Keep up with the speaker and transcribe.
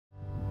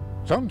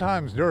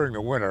Sometimes during the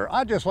winter,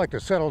 I just like to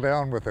settle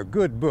down with a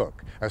good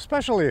book,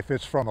 especially if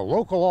it's from a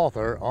local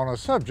author on a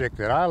subject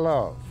that I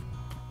love.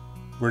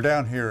 We're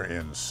down here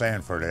in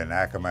Sanford in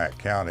Accomack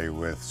County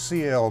with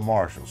C.L.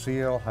 Marshall.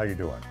 C.L., how you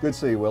doing? Good to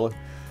see you, Willie.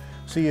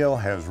 C.L.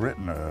 has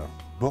written a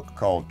book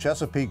called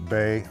Chesapeake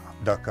Bay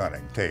Duck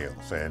Hunting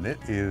Tales, and it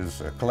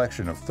is a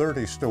collection of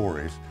 30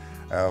 stories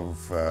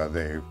of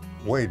the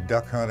way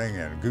duck hunting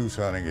and goose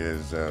hunting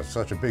is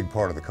such a big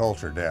part of the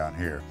culture down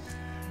here.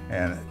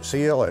 And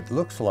C.L., it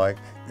looks like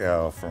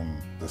from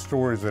the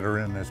stories that are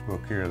in this book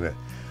here that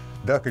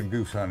duck and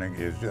goose hunting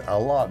is a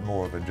lot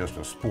more than just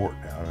a sport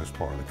down in this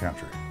part of the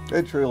country.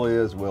 It truly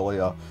is, Willie.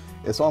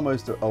 It's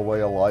almost a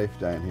way of life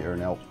down here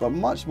now, but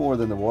much more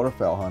than the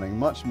waterfowl hunting,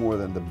 much more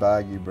than the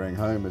bag you bring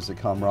home is the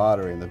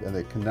camaraderie and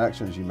the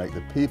connections you make,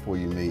 the people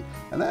you meet,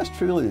 and that's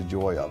truly the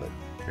joy of it.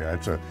 Yeah,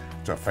 it's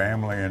a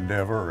family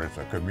endeavor, it's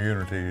a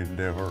community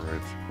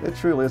endeavor. It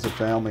truly is a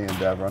family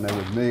endeavor. I know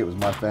with me, it was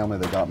my family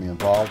that got me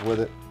involved with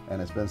it,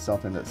 and it's been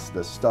something that's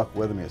stuck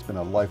with me. It's been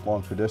a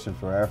lifelong tradition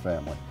for our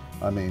family.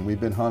 I mean, we've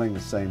been hunting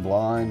the same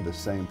blind, the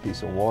same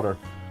piece of water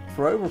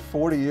for over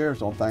 40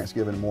 years on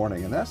Thanksgiving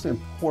morning, and that's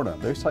important.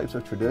 Those types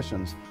of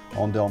traditions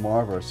on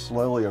Delmarva are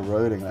slowly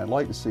eroding, and I'd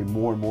like to see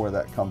more and more of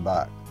that come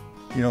back.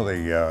 You know,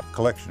 the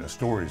collection of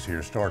stories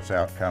here starts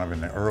out kind of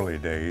in the early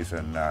days,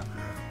 and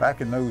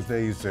back in those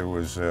days there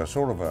was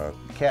sort of a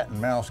cat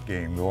and mouse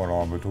game going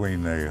on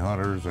between the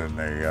hunters and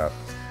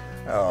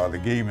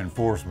the game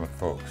enforcement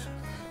folks.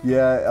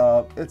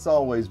 Yeah, it's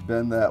always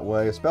been that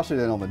way, especially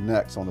down on the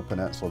necks on the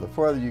peninsula. The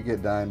further you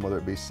get down, whether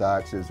it be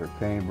Saxes or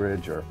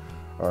Cambridge or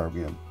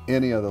you know,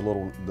 any of the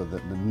little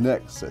the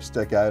nicks that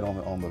stick out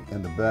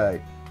in the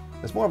bay,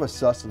 it's more of a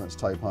sustenance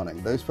type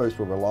hunting. Those folks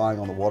were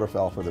relying on the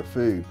waterfowl for their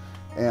food,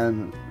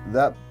 and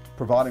that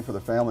providing for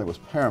the family was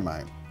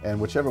paramount. And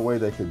whichever way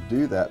they could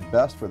do that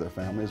best for their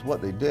family is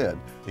what they did.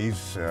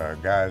 These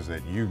guys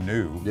that you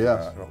knew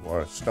yes.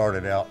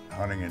 Started out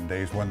hunting in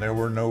days when there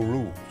were no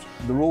rules.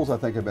 The rules, I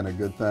think, have been a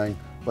good thing,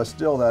 but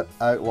still that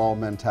outlaw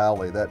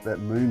mentality, that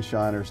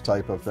moonshiners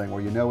type of thing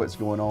where you know what's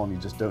going on, you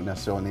just don't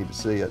necessarily need to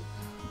see it.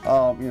 You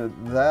know,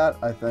 that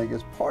I think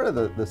is part of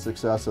the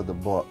success of the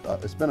book.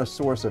 It's been a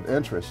source of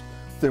interest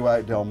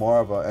throughout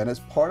Delmarva, and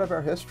it's part of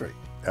our history.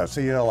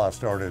 C.L., I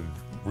started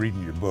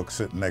reading your book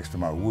sitting next to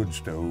my wood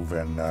stove,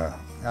 and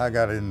I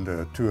got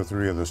into 2 or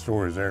 3 of the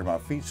stories there. My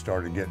feet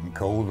started getting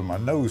cold and my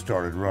nose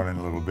started running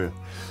a little bit.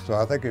 So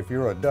I think if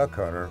you're a duck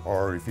hunter,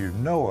 or if you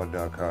know a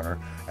duck hunter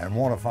and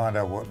want to find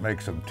out what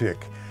makes them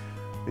tick,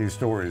 these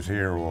stories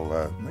here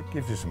will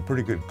give you some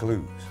pretty good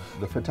clues.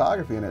 The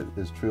photography in it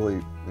is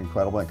truly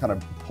incredible. It kind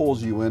of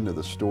pulls you into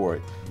the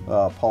story.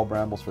 Paul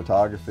Bramble's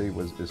photography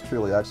is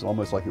truly excellent,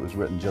 almost like it was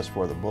written just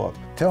for the book.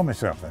 Tell me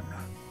something.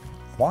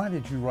 Why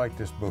did you write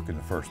this book in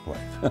the first place?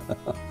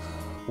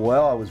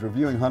 Well, I was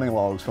reviewing hunting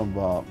logs from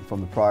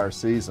the prior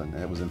season.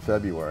 It was in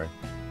February,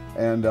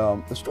 and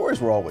the stories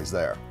were always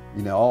there.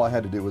 You know, all I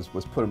had to do was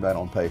put them down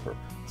on paper.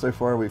 So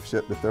far, we've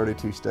shipped to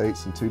 32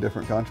 states and 2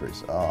 different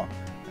countries,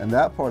 and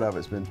that part of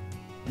it's been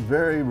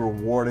very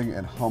rewarding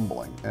and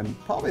humbling. And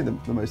probably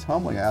the most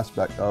humbling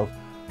aspect of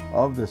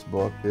this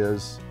book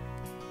is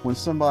when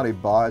somebody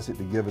buys it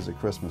to give as a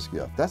Christmas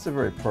gift. That's a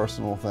very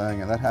personal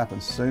thing, and that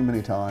happens so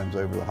many times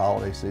over the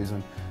holiday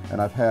season.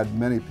 And I've had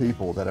many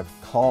people that have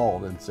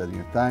called and said, you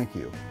know, thank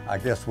you. I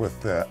guess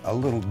with a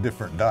little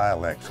different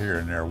dialects here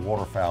and there,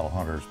 waterfowl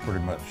hunters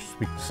pretty much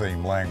speak the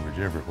same language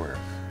everywhere.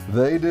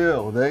 They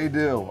do, they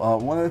do.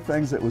 One of the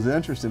things that was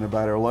interesting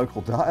about our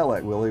local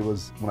dialect, Willie,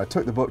 was when I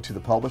took the book to the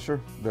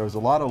publisher, there was a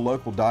lot of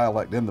local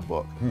dialect in the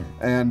book.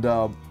 And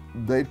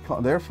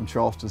they're from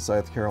Charleston,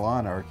 South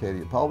Carolina,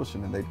 Arcadia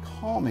Publishing, and they'd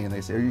call me and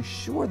they'd say, are you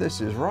sure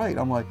this is right?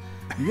 I'm like,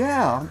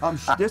 yeah,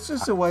 this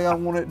is the way I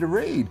want it to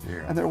read.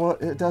 Yeah. And they're, well,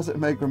 it doesn't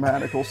make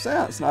grammatical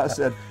sense.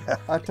 And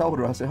I told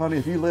her, I said, honey,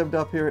 if you lived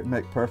up here, it'd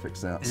make perfect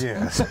sense.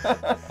 Yes.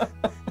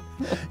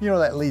 You know,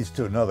 that leads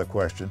to another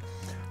question.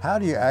 How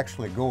do you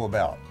actually go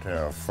about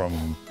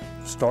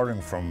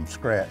starting from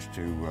scratch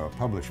to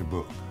publish a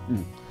book?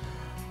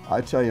 I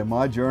tell you,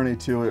 my journey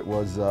to it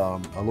was a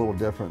little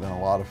different than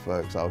a lot of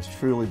folks. I was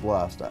truly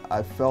blessed.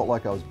 I felt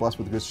like I was blessed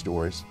with good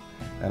stories,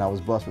 and I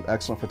was blessed with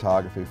excellent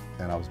photography,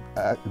 and I was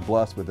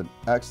blessed with an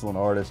excellent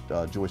artist,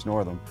 Joyce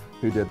Northam,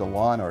 who did the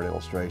line art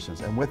illustrations.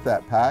 And with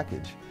that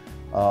package,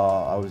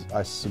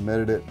 I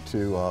submitted it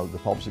to the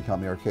publishing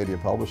company, Arcadia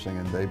Publishing,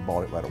 and they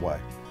bought it right away.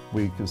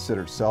 We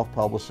considered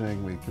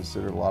self-publishing, we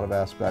considered a lot of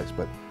aspects,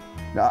 but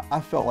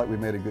I felt like we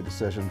made a good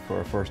decision for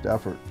our first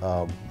effort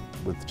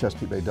with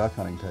Chesapeake Bay Duck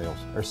Hunting Tales.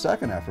 Our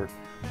second effort,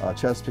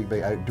 Chesapeake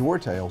Bay Outdoor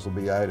Tales, will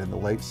be out in the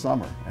late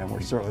summer, and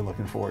we're certainly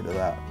looking forward to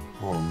that.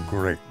 Well,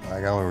 great. I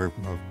gotta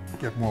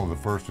get one of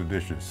the first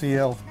editions.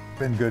 C.L.,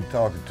 been good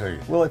talking to you.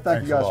 Willie,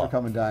 thank you guys for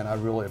coming down. I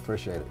really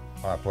appreciate it.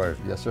 My pleasure.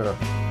 Yes, sir.